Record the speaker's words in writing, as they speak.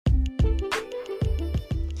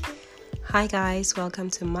Hi guys, welcome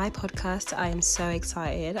to my podcast. I am so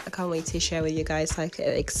excited. I can't wait to share with you guys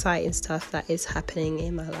exciting stuff that is happening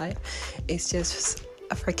in my life. It's just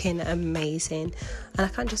freaking amazing, and I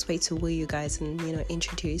can't just wait to woo you guys and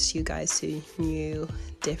introduce you guys to new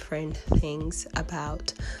different things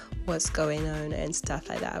about what's going on and stuff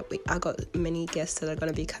like that. I got many guests that are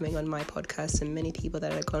going to be coming on my podcast and many people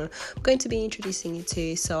that I'm going to be introducing you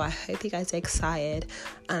to, so I hope you guys are excited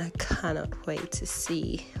and I cannot wait to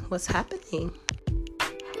see what's happening.